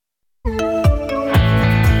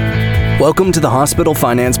Welcome to the Hospital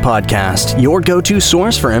Finance Podcast, your go-to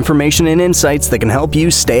source for information and insights that can help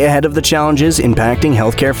you stay ahead of the challenges impacting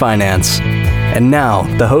healthcare finance. And now,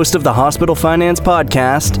 the host of the Hospital Finance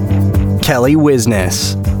Podcast, Kelly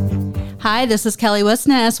Wisness. Hi, this is Kelly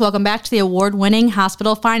Wisness. Welcome back to the award-winning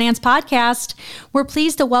Hospital Finance Podcast. We're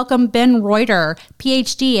pleased to welcome Ben Reuter,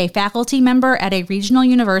 PhD, a faculty member at a regional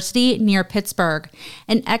university near Pittsburgh.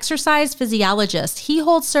 An exercise physiologist, he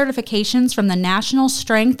holds certifications from the National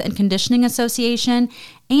Strength and Conditioning Association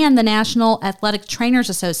and the National Athletic Trainers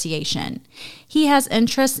Association. He has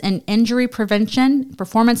interests in injury prevention,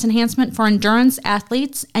 performance enhancement for endurance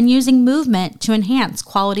athletes, and using movement to enhance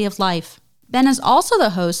quality of life. Ben is also the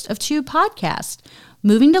host of two podcasts,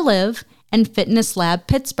 Moving to Live and Fitness Lab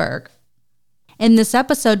Pittsburgh. In this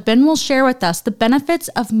episode, Ben will share with us the benefits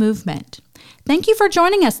of movement. Thank you for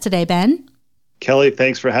joining us today, Ben. Kelly,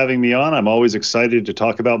 thanks for having me on. I'm always excited to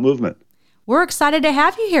talk about movement. We're excited to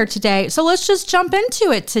have you here today. So let's just jump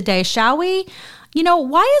into it today, shall we?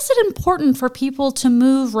 Why is it important for people to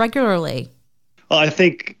move regularly? Well, I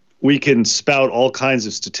think we can spout all kinds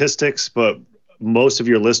of statistics, but most of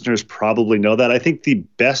your listeners probably know that. I think the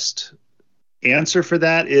best answer for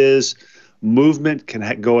that is movement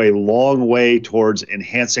can go a long way towards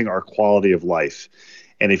enhancing our quality of life.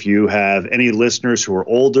 And if you have any listeners who are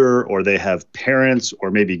older, or they have parents or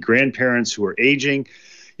maybe grandparents who are aging,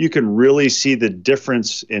 you can really see the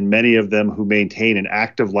difference in many of them who maintain an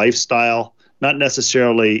active lifestyle. Not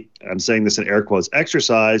necessarily, I'm saying this in air quotes,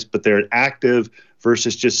 exercise, but they're active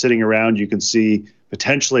versus just sitting around. You can see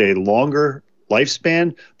potentially a longer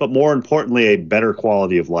lifespan, but more importantly, a better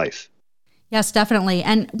quality of life. Yes, definitely.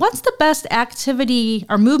 And what's the best activity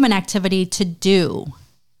or movement activity to do?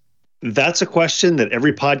 That's a question that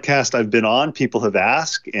every podcast I've been on, people have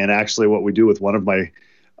asked. And actually what we do with one of my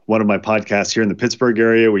podcasts here in the Pittsburgh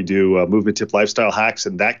area, we do movement tip lifestyle hacks.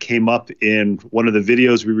 And that came up in one of the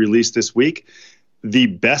videos we released this week. The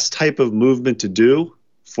best type of movement to do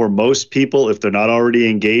for most people, if they're not already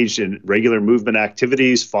engaged in regular movement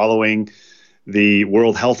activities following the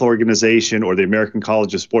World Health Organization or the American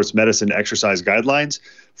College of Sports Medicine exercise guidelines,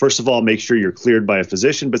 first of all, make sure you're cleared by a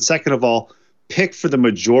physician. But second of all, pick for the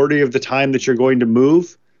majority of the time that you're going to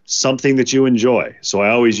move something that you enjoy. So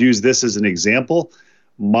I always use this as an example.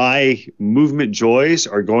 My movement joys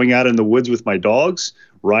are going out in the woods with my dogs,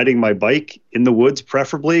 riding my bike in the woods,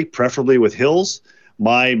 preferably with hills.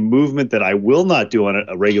 My movement that I will not do on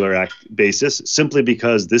a regular basis, simply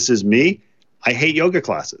because this is me, I hate yoga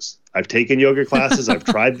classes. I've taken yoga classes. I've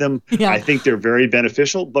tried them. Yeah. I think they're very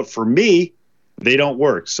beneficial, but for me, they don't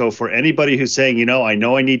work. So for anybody who's saying, I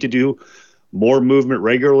know I need to do more movement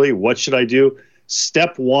regularly, what should I do?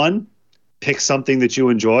 Step one, pick something that you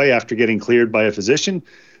enjoy after getting cleared by a physician.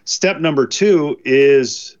 Step number two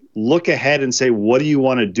is look ahead and say, what do you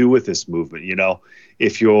want to do with this movement?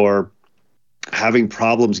 If you're having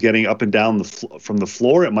problems getting up and down from the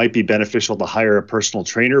floor, it might be beneficial to hire a personal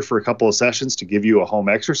trainer for a couple of sessions to give you a home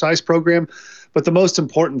exercise program. But the most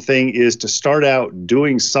important thing is to start out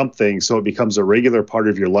doing something so it becomes a regular part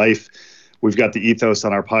of your life. We've got the ethos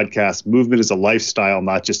on our podcast. Movement is a lifestyle,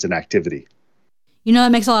 not just an activity.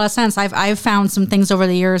 That makes a lot of sense. I've found some things over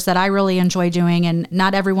the years that I really enjoy doing, and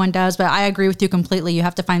not everyone does, but I agree with you completely. You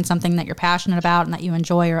have to find something that you're passionate about and that you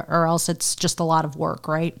enjoy, or else it's just a lot of work,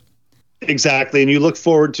 right? Exactly. And you look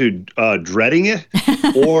forward to dreading it,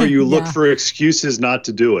 or you look for excuses not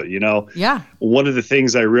to do it. Yeah. One of the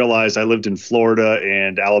things I realized, I lived in Florida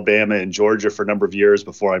and Alabama and Georgia for a number of years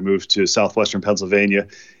before I moved to southwestern Pennsylvania.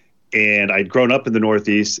 And I'd grown up in the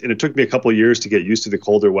Northeast, and it took me a couple of years to get used to the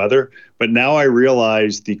colder weather. But now I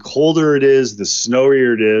realize the colder it is, the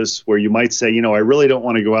snowier it is, where you might say, I really don't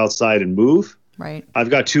want to go outside and move. Right. I've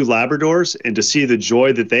got two Labradors, and to see the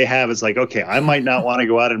joy that they have, it's like, okay, I might not want to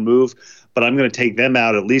go out and move, but I'm going to take them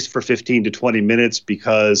out at least for 15 to 20 minutes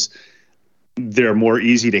because they're more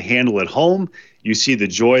easy to handle at home. You see the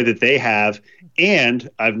joy that they have. And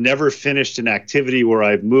I've never finished an activity where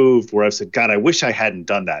I've moved where I've said, God, I wish I hadn't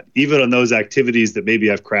done that, even on those activities that maybe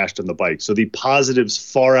I've crashed on the bike. So the positives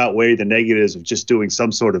far outweigh the negatives of just doing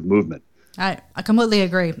some sort of movement. I completely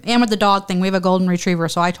agree. And with the dog thing, we have a golden retriever,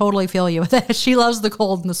 so I totally feel you with it. She loves the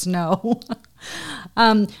cold and the snow.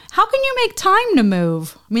 How can you make time to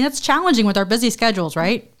move? I mean, that's challenging with our busy schedules,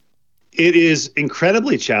 right? It is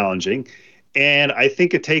incredibly challenging. And I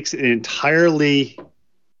think it takes an entirely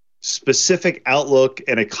specific outlook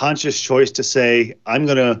and a conscious choice to say, I'm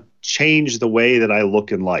going to change the way that I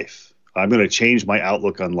look in life. I'm going to change my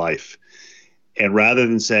outlook on life. And rather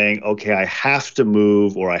than saying, okay, I have to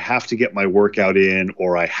move, or I have to get my workout in,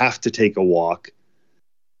 or I have to take a walk,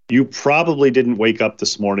 you probably didn't wake up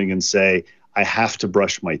this morning and say, I have to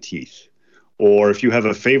brush my teeth. Or if you have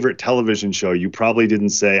a favorite television show, you probably didn't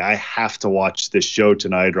say, I have to watch this show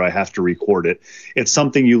tonight or I have to record it. It's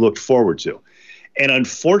something you looked forward to. And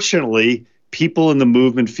unfortunately, people in the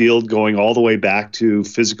movement field, going all the way back to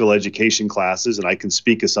physical education classes, and I can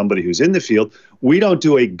speak as somebody who's in the field, we don't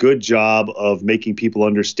do a good job of making people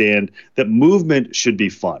understand that movement should be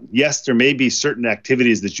fun. Yes, there may be certain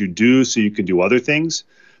activities that you do so you can do other things.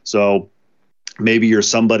 So maybe you're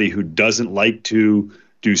somebody who doesn't like to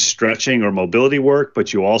do stretching or mobility work,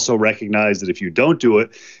 but you also recognize that if you don't do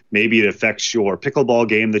it, maybe it affects your pickleball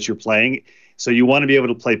game that you're playing. So you want to be able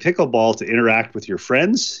to play pickleball to interact with your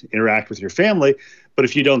friends, interact with your family. But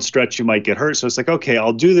if you don't stretch, you might get hurt. So it's like, okay,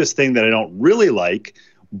 I'll do this thing that I don't really like,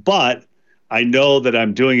 but I know that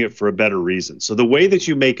I'm doing it for a better reason. So the way that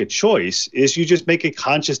you make a choice is you just make a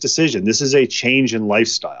conscious decision. This is a change in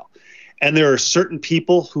lifestyle. And there are certain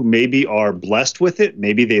people who maybe are blessed with it.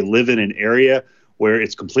 Maybe they live in an area where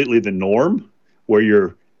it's completely the norm, where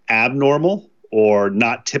you're abnormal or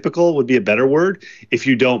not typical would be a better word. If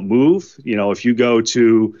you don't move, if you go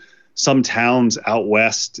to some towns out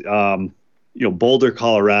west, Boulder,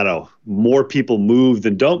 Colorado, more people move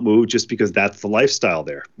than don't move just because that's the lifestyle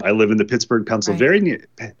there. I live in the Pittsburgh,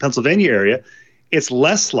 Pennsylvania area. It's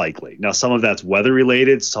less likely. Now, some of that's weather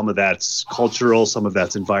related, some of that's cultural, some of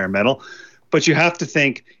that's environmental. But you have to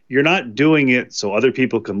think you're not doing it so other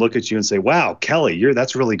people can look at you and say, wow, Kelly,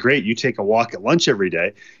 that's really great. You take a walk at lunch every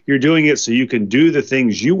day. You're doing it so you can do the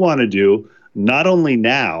things you want to do, not only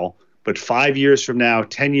now, but 5 years from now,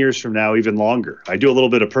 10 years from now, even longer. I do a little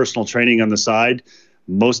bit of personal training on the side.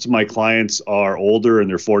 Most of my clients are older in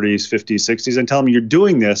their 40s, 50s, 60s. And tell them you're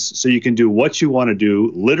doing this so you can do what you want to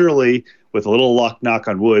do, literally with a little luck, knock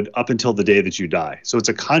on wood, up until the day that you die. So it's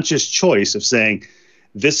a conscious choice of saying,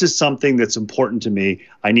 this is something that's important to me.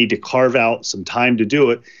 I need to carve out some time to do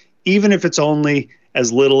it, even if it's only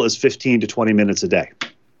as little as 15 to 20 minutes a day.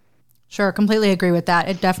 Sure, completely agree with that.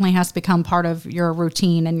 It definitely has to become part of your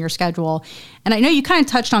routine and your schedule. And I know you kind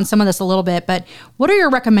of touched on some of this a little bit, but what are your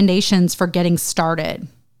recommendations for getting started?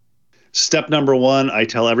 Step number one, I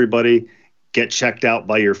tell everybody, get checked out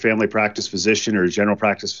by your family practice physician or general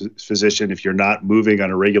practice physician if you're not moving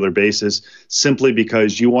on a regular basis, simply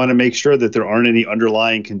because you want to make sure that there aren't any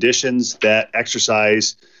underlying conditions that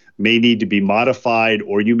exercise may need to be modified,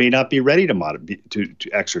 or you may not be ready to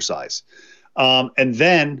exercise. And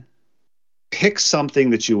then pick something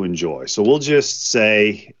that you enjoy. So we'll just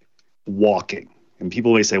say walking. And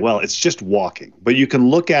people may say, well, it's just walking. But you can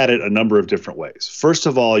look at it a number of different ways. First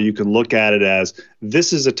of all, you can look at it as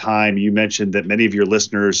this is a time. You mentioned that many of your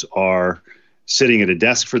listeners are sitting at a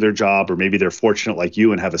desk for their job, or maybe they're fortunate like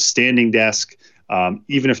you and have a standing desk,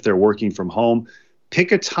 even if they're working from home.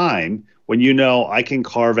 Pick a time when you know I can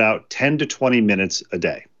carve out 10 to 20 minutes a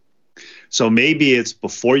day. So maybe it's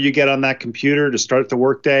before you get on that computer to start the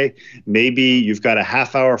workday. Maybe you've got a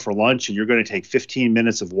half hour for lunch and you're going to take 15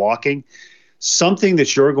 minutes of walking. Something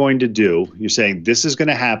that you're going to do, you're saying this is going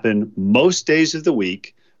to happen most days of the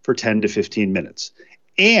week for 10 to 15 minutes.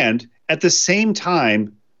 And at the same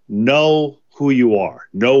time, know who you are.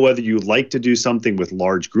 Know whether you like to do something with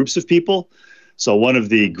large groups of people. So one of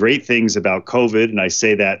the great things about COVID, and I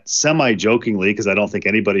say that semi-jokingly because I don't think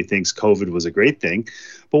anybody thinks COVID was a great thing,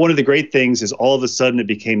 but one of the great things is all of a sudden it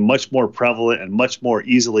became much more prevalent and much more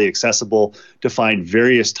easily accessible to find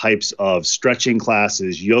various types of stretching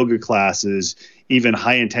classes, yoga classes, even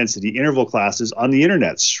high-intensity interval classes on the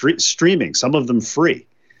internet, streaming, some of them free.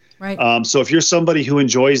 Right. So if you're somebody who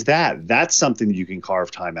enjoys that, that's something that you can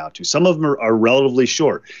carve time out to. Some of them are relatively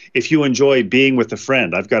short. If you enjoy being with a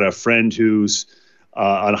friend, I've got a friend who's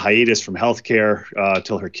on hiatus from healthcare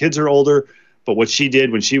till her kids are older. But what she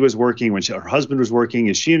did when she was working, her husband was working,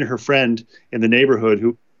 is she and her friend in the neighborhood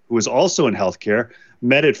who was also in healthcare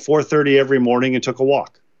met at 4:30 every morning and took a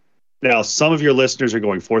walk. Now, some of your listeners are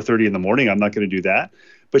going 4:30 in the morning. I'm not going to do that.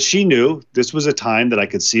 But she knew this was a time that I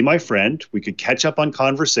could see my friend. We could catch up on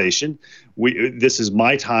conversation. This is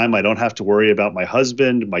my time. I don't have to worry about my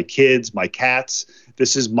husband, my kids, my cats.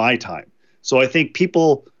 This is my time. So I think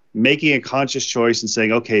people making a conscious choice and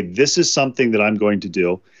saying, okay, this is something that I'm going to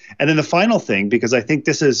do. And then the final thing, because I think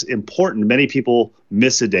this is important, many people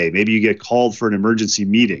miss a day. Maybe you get called for an emergency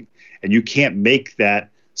meeting and you can't make that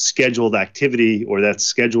scheduled activity or that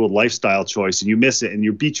scheduled lifestyle choice and you miss it and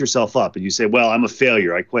you beat yourself up and you say, well, I'm a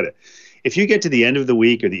failure, I quit it. If you get to the end of the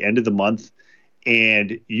week or the end of the month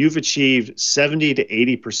and you've achieved 70 to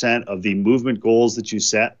 80% of the movement goals that you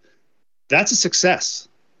set, that's a success.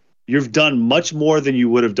 You've done much more than you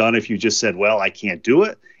would have done if you just said, well, I can't do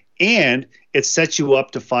it. And it sets you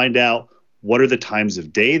up to find out What are the times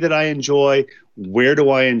of day that I enjoy? Where do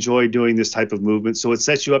I enjoy doing this type of movement? So it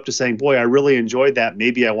sets you up to saying, boy, I really enjoyed that.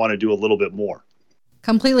 Maybe I want to do a little bit more.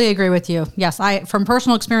 Completely agree with you. Yes, from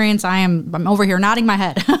personal experience, I'm over here nodding my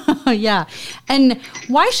head. Yeah. And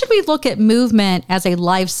why should we look at movement as a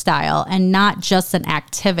lifestyle and not just an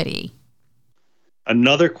activity?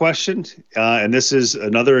 Another question, and this is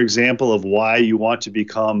another example of why you want to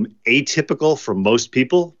become atypical from most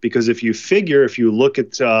people, because if you look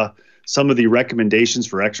at some of the recommendations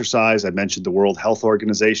for exercise, I mentioned the World Health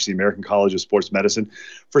Organization, the American College of Sports Medicine.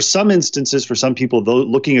 For some instances, for some people,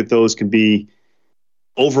 looking at those can be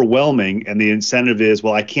overwhelming, and the incentive is,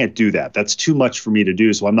 well, I can't do that. That's too much for me to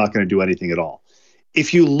do, so I'm not going to do anything at all.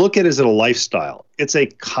 If you look at it as a lifestyle, it's a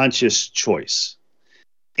conscious choice.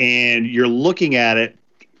 And you're looking at it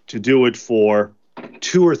to do it for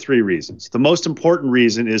 2 or 3 reasons. The most important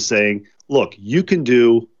reason is saying, look, you can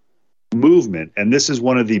do movement, and this is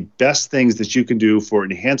one of the best things that you can do for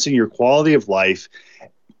enhancing your quality of life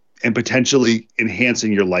and potentially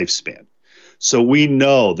enhancing your lifespan. So we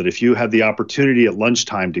know that if you have the opportunity at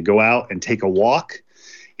lunchtime to go out and take a walk,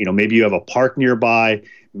 maybe you have a park nearby,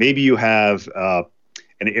 maybe you have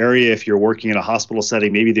an area, if you're working in a hospital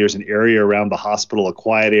setting, maybe there's an area around the hospital, a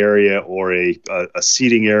quiet area or a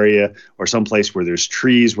seating area or someplace where there's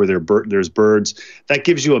trees, where there's birds. That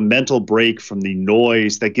gives you a mental break from the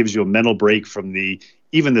noise. That gives you a mental break from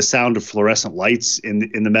even the sound of fluorescent lights in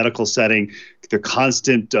the medical setting, the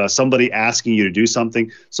constant somebody asking you to do something.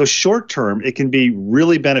 So short term, it can be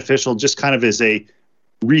really beneficial just kind of as a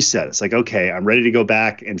reset. It's like, okay, I'm ready to go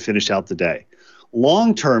back and finish out the day.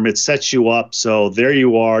 Long term, it sets you up. So there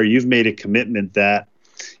you are. You've made a commitment that,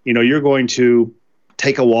 you're going to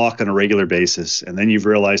take a walk on a regular basis. And then you've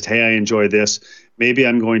realized, hey, I enjoy this. Maybe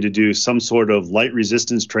I'm going to do some sort of light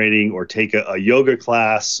resistance training or take a yoga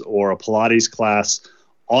class or a Pilates class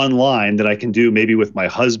online that I can do maybe with my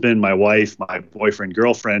husband, my wife, my boyfriend,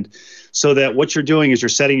 girlfriend, so that what you're doing is you're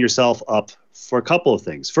setting yourself up for a couple of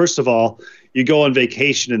things. First of all, you go on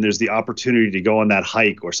vacation and there's the opportunity to go on that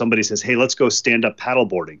hike, or somebody says, hey, let's go stand up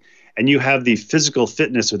paddleboarding. And you have the physical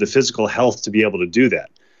fitness or the physical health to be able to do that.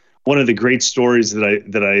 One of the great stories that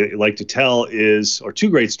I like to tell or 2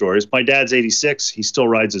 great stories. My dad's 86. He still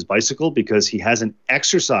rides his bicycle because he hasn't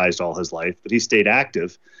exercised all his life, but he stayed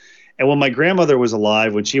active. And when my grandmother was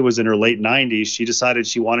alive, when she was in her late 90s, she decided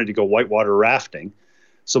she wanted to go whitewater rafting.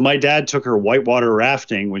 So my dad took her whitewater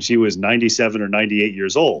rafting when she was 97 or 98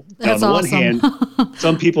 years old. That's now, on awesome. the one hand,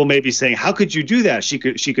 some people may be saying, how could you do that? She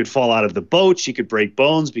could fall out of the boat. She could break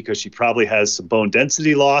bones because she probably has some bone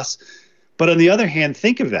density loss. But on the other hand,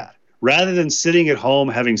 think of that. Rather than sitting at home,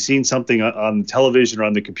 having seen something on television or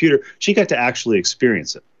on the computer, she got to actually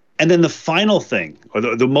experience it. And then the final thing, or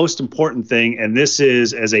the most important thing, and this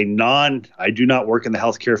is I do not work in the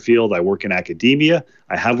healthcare field. I work in academia.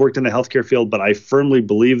 I have worked in the healthcare field, but I firmly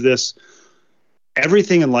believe this.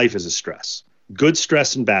 Everything in life is a stress, good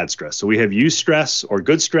stress and bad stress. So we have eustress or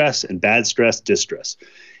good stress and bad stress, distress.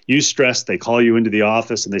 Eustress, they call you into the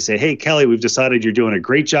office and they say, hey, Kelly, we've decided you're doing a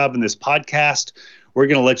great job in this podcast. We're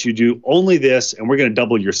going to let you do only this, and we're going to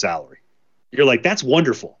double your salary. You're like, that's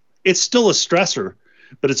wonderful. It's still a stressor,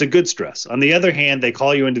 but it's a good stress. On the other hand, they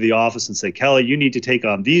call you into the office and say, Kelly, you need to take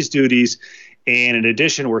on these duties. And in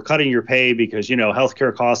addition, we're cutting your pay because,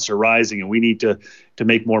 healthcare costs are rising and we need to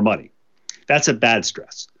make more money. That's a bad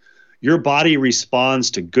stress. Your body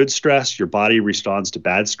responds to good stress. Your body responds to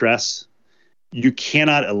bad stress. You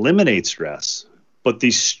cannot eliminate stress, but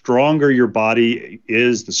the stronger your body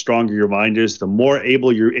is, the stronger your mind is, the more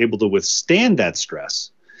you're able to withstand that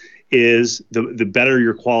stress is, the better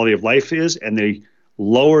your quality of life is, and the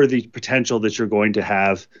lower the potential that you're going to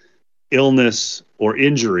have illness or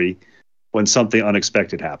injury when something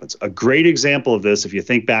unexpected happens. A great example of this, if you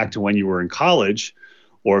think back to when you were in college,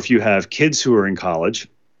 or if you have kids who are in college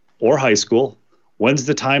or high school, when's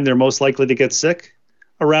the time they're most likely to get sick?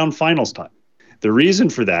 Around finals time. The reason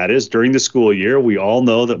for that is during the school year, we all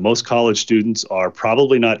know that most college students are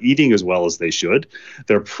probably not eating as well as they should.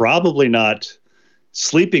 They're probably not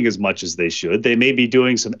sleeping as much as they should. They may be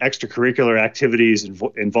doing some extracurricular activities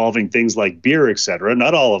involving things like beer, et cetera,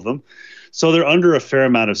 not all of them. So they're under a fair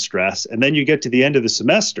amount of stress. And then you get to the end of the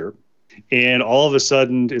semester and all of a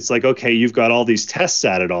sudden it's like, okay, you've got all these tests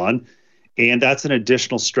added on, and that's an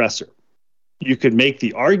additional stressor. You could make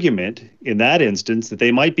the argument in that instance that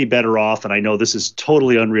they might be better off, and I know this is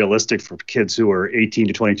totally unrealistic for kids who are 18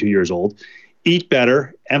 to 22 years old, eat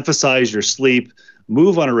better, emphasize your sleep,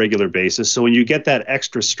 move on a regular basis. So when you get that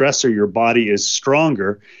extra stressor, your body is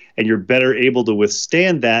stronger and you're better able to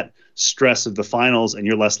withstand that stress of the finals and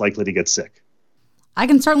you're less likely to get sick. I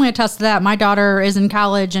can certainly attest to that. My daughter is in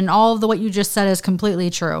college, and all of what you just said is completely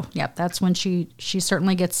true. Yep, that's when she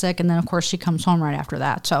certainly gets sick, and then of course she comes home right after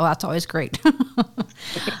that. So that's always great.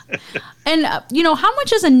 And how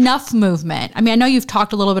much is enough movement? I mean, I know you've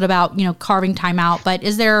talked a little bit about carving time out, but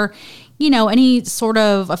is there any sort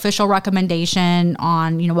of official recommendation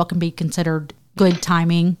on what can be considered good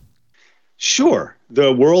timing? Sure.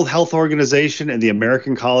 The World Health Organization and the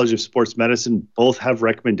American College of Sports Medicine both have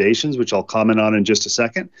recommendations, which I'll comment on in just a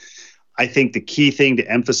second. I think the key thing to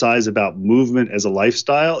emphasize about movement as a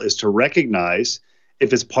lifestyle is to recognize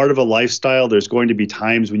if it's part of a lifestyle, there's going to be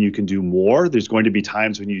times when you can do more. There's going to be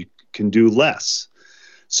times when you can do less.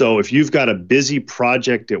 So if you've got a busy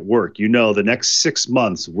project at work, the next 6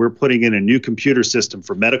 months, we're putting in a new computer system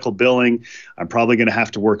for medical billing. I'm probably going to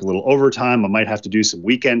have to work a little overtime. I might have to do some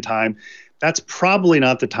weekend time. That's probably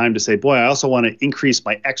not the time to say, boy, I also want to increase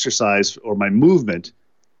my exercise or my movement,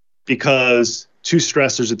 because two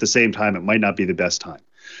stressors at the same time, it might not be the best time.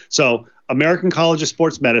 So American College of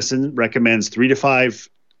Sports Medicine recommends 3 to 5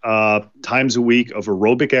 times a week of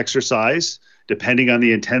aerobic exercise, depending on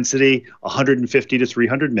the intensity, 150 to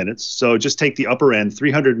 300 minutes. So just take the upper end.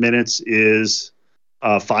 300 minutes is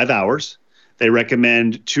 5 hours. They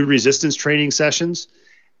recommend 2 resistance training sessions.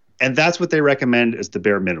 And that's what they recommend as the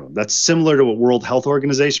bare minimum. That's similar to what World Health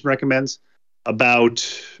Organization recommends. About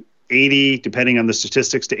 80, depending on the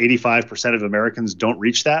statistics, to 85% of Americans don't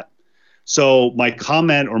reach that. So my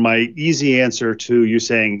comment or my easy answer to you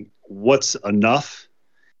saying what's enough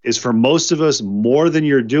is, for most of us, more than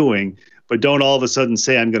you're doing, but don't all of a sudden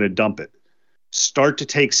say, I'm going to dump it. Start to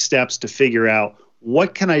take steps to figure out,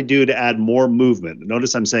 what can I do to add more movement?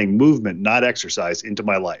 Notice I'm saying movement, not exercise, into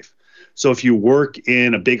my life. So if you work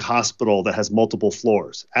in a big hospital that has multiple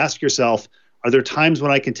floors, ask yourself, are there times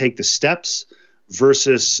when I can take the steps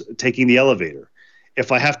versus taking the elevator?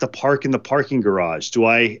 If I have to park in the parking garage, do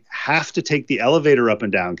I have to take the elevator up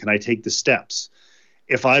and down? Can I take the steps?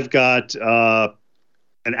 If I've got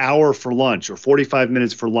an hour for lunch or 45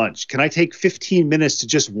 minutes for lunch, can I take 15 minutes to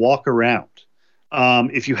just walk around?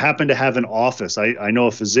 If you happen to have an office, I know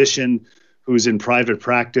a physician who's in private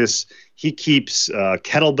practice. He keeps a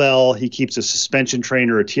kettlebell, he keeps a suspension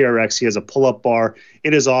trainer, a TRX, he has a pull-up bar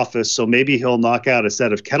in his office. So maybe he'll knock out a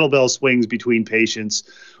set of kettlebell swings between patients,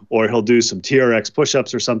 or he'll do some TRX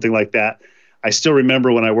push-ups or something like that. I still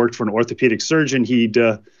remember when I worked for an orthopedic surgeon, he'd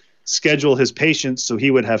schedule his patients so he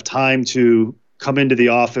would have time to come into the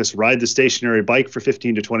office, ride the stationary bike for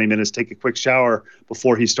 15 to 20 minutes, take a quick shower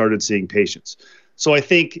before he started seeing patients. So I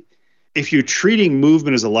think if you're treating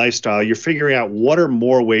movement as a lifestyle, you're figuring out, what are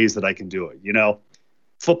more ways that I can do it?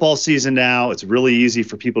 Football season now, it's really easy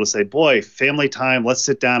for people to say, boy, family time, let's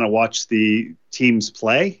sit down and watch the teams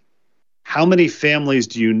play. How many families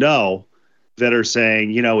do you know that are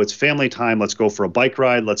saying, it's family time, let's go for a bike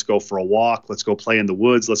ride, let's go for a walk, let's go play in the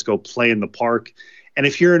woods, let's go play in the park. And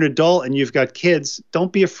if you're an adult and you've got kids,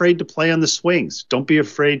 don't be afraid to play on the swings. Don't be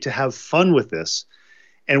afraid to have fun with this.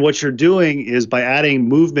 And what you're doing is, by adding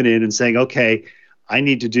movement in and saying, okay, I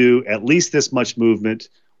need to do at least this much movement,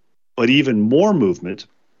 but even more movement,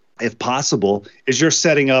 if possible, is you're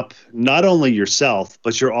setting up not only yourself,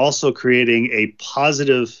 but you're also creating a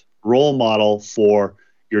positive role model for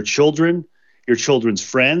your children, your children's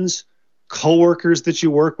friends, coworkers that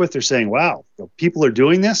you work with. They're saying, wow, people are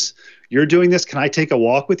doing this. You're doing this. Can I take a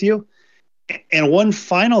walk with you? And one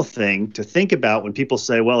final thing to think about when people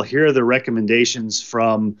say, well, here are the recommendations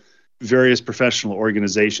from various professional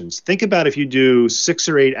organizations. Think about if you do 6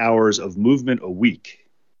 or 8 hours of movement a week,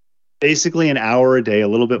 basically an hour a day, a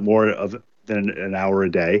little bit more than an hour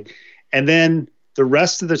a day. And then the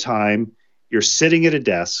rest of the time, you're sitting at a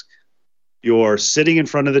desk, you're sitting in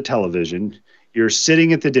front of the television, you're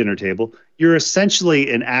sitting at the dinner table. You're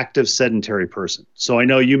essentially an active sedentary person. So I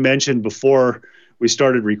know you mentioned before we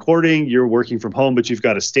started recording, you're working from home, but you've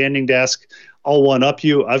got a standing desk. I'll one up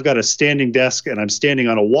you. I've got a standing desk and I'm standing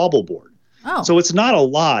on a wobble board. Oh. So it's not a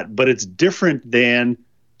lot, but it's different than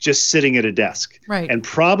just sitting at a desk. Right. And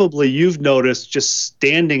probably you've noticed, just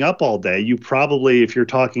standing up all day, you probably, if you're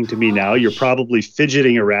talking to me now, you're probably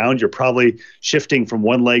fidgeting around. You're probably shifting from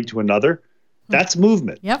one leg to another. That's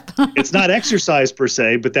movement. Yep. It's not exercise per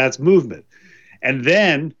se, but that's movement. And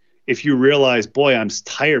then if you realize, boy, I'm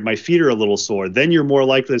tired, my feet are a little sore, then you're more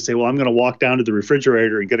likely to say, well, I'm going to walk down to the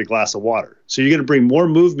refrigerator and get a glass of water. So you're going to bring more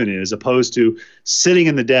movement in, as opposed to sitting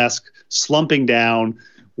in the desk, slumping down,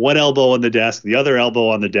 one elbow on the desk, the other elbow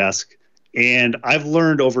on the desk. And I've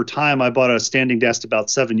learned over time, I bought a standing desk about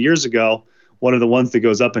 7 years ago, one of the ones that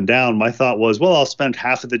goes up and down. My thought was, well, I'll spend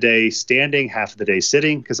half of the day standing, half of the day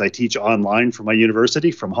sitting, because I teach online from my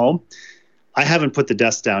university from home. I haven't put the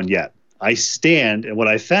desk down yet. I stand. And what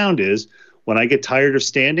I found is when I get tired of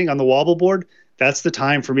standing on the wobble board, that's the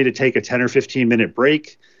time for me to take a 10 or 15 minute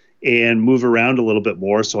break and move around a little bit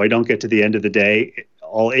more so I don't get to the end of the day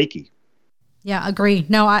all achy. Yeah, agree.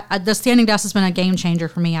 No, the standing desk has been a game changer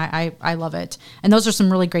for me. I love it. And those are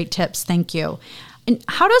some really great tips. Thank you. And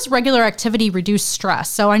how does regular activity reduce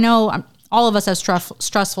stress? So I know all of us have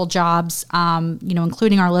stressful jobs,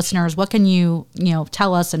 including our listeners. What can you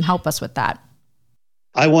tell us and help us with that?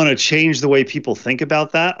 I want to change the way people think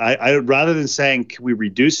about that. I rather than saying, can we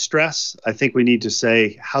reduce stress? I think we need to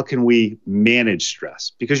say, how can we manage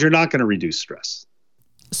stress? Because you're not going to reduce stress.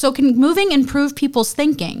 So can moving improve people's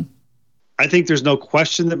thinking? I think there's no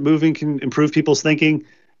question that moving can improve people's thinking.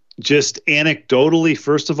 Just anecdotally,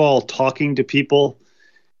 first of all, talking to people.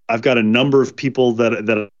 I've got a number of people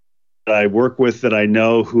that I work with that I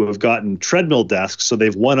know who have gotten treadmill desks. So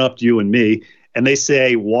they've one-upped you and me. And they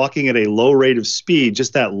say walking at a low rate of speed,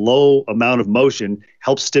 just that low amount of motion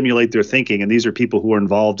helps stimulate their thinking. And these are people who are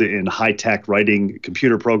involved in high-tech writing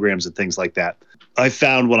computer programs and things like that. I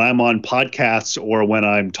found when I'm on podcasts or when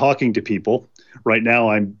I'm talking to people, right now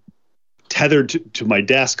I'm tethered to my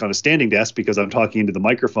desk on a standing desk because I'm talking into the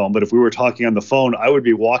microphone. But if we were talking on the phone, I would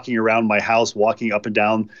be walking around my house, walking up and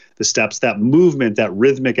down the steps. That movement, that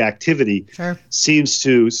rhythmic activity seems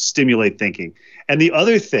to stimulate thinking. And the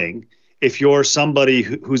other thing, if you're somebody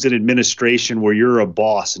who's in administration where you're a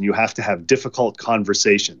boss and you have to have difficult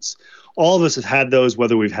conversations, all of us have had those,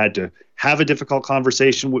 whether we've had to have a difficult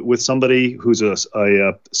conversation with somebody who's a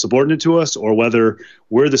subordinate to us or whether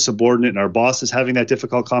we're the subordinate and our boss is having that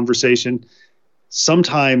difficult conversation.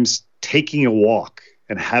 Sometimes taking a walk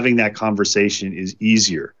and having that conversation is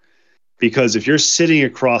easier because if you're sitting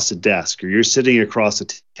across a desk or you're sitting across a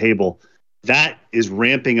table, that is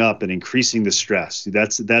ramping up and increasing the stress.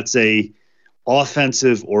 That's a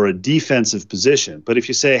offensive or a defensive position. But if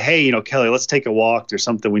you say, hey, Kelly, let's take a walk. There's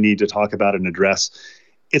something we need to talk about and address.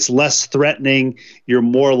 It's less threatening. You're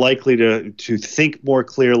more likely to think more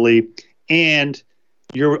clearly. And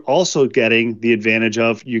you're also getting the advantage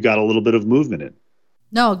of you got a little bit of movement in.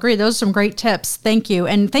 No, agree. Those are some great tips. Thank you.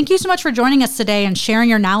 And thank you so much for joining us today and sharing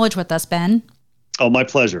your knowledge with us, Ben. Oh, my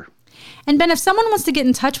pleasure. And Ben, if someone wants to get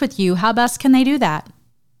in touch with you, how best can they do that?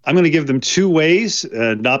 I'm going to give them two ways,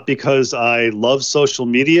 not because I love social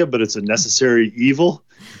media, but it's a necessary evil.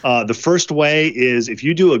 The first way is if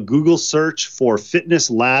you do a Google search for Fitness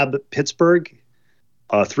Lab Pittsburgh,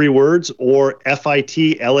 3 words, or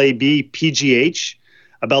FITLAB PGH,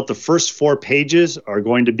 about the first 4 pages are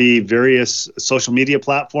going to be various social media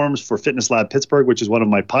platforms for Fitness Lab Pittsburgh, which is one of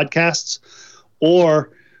my podcasts,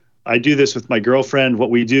 or I do this with my girlfriend.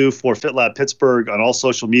 What we do for FitLab Pittsburgh on all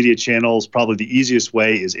social media channels, probably the easiest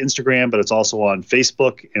way is Instagram, but it's also on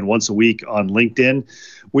Facebook and once a week on LinkedIn.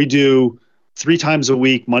 We do 3 times a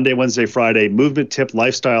week, Monday, Wednesday, Friday, movement tip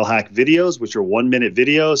lifestyle hack videos, which are 1-minute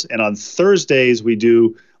videos. And on Thursdays, we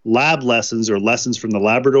do lab lessons or lessons from the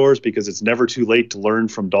Labradors because it's never too late to learn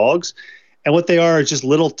from dogs. And what they are is just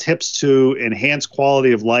little tips to enhance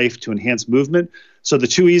quality of life, to enhance movement. So the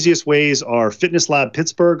 2 easiest ways are Fitness Lab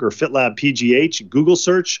Pittsburgh or FitLab PGH, Google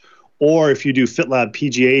search, or if you do FitLab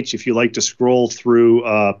PGH, if you like to scroll through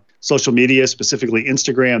social media, specifically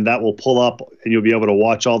Instagram, that will pull up and you'll be able to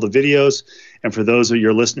watch all the videos. And for those of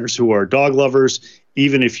your listeners who are dog lovers,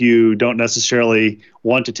 even if you don't necessarily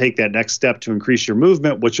want to take that next step to increase your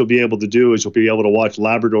movement, what you'll be able to do is you'll be able to watch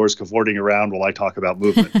Labradors cavorting around while I talk about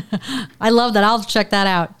movement. I love that. I'll check that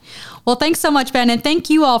out. Well, thanks so much, Ben. And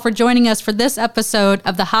thank you all for joining us for this episode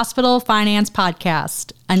of the Hospital Finance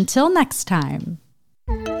Podcast. Until next time.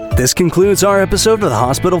 This concludes our episode of the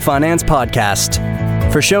Hospital Finance Podcast.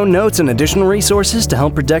 For show notes and additional resources to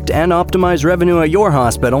help protect and optimize revenue at your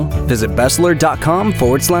hospital, visit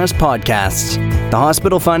Bessler.com/podcasts. The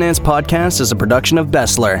Hospital Finance Podcast is a production of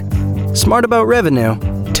Bessler. Smart about revenue,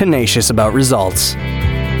 tenacious about results.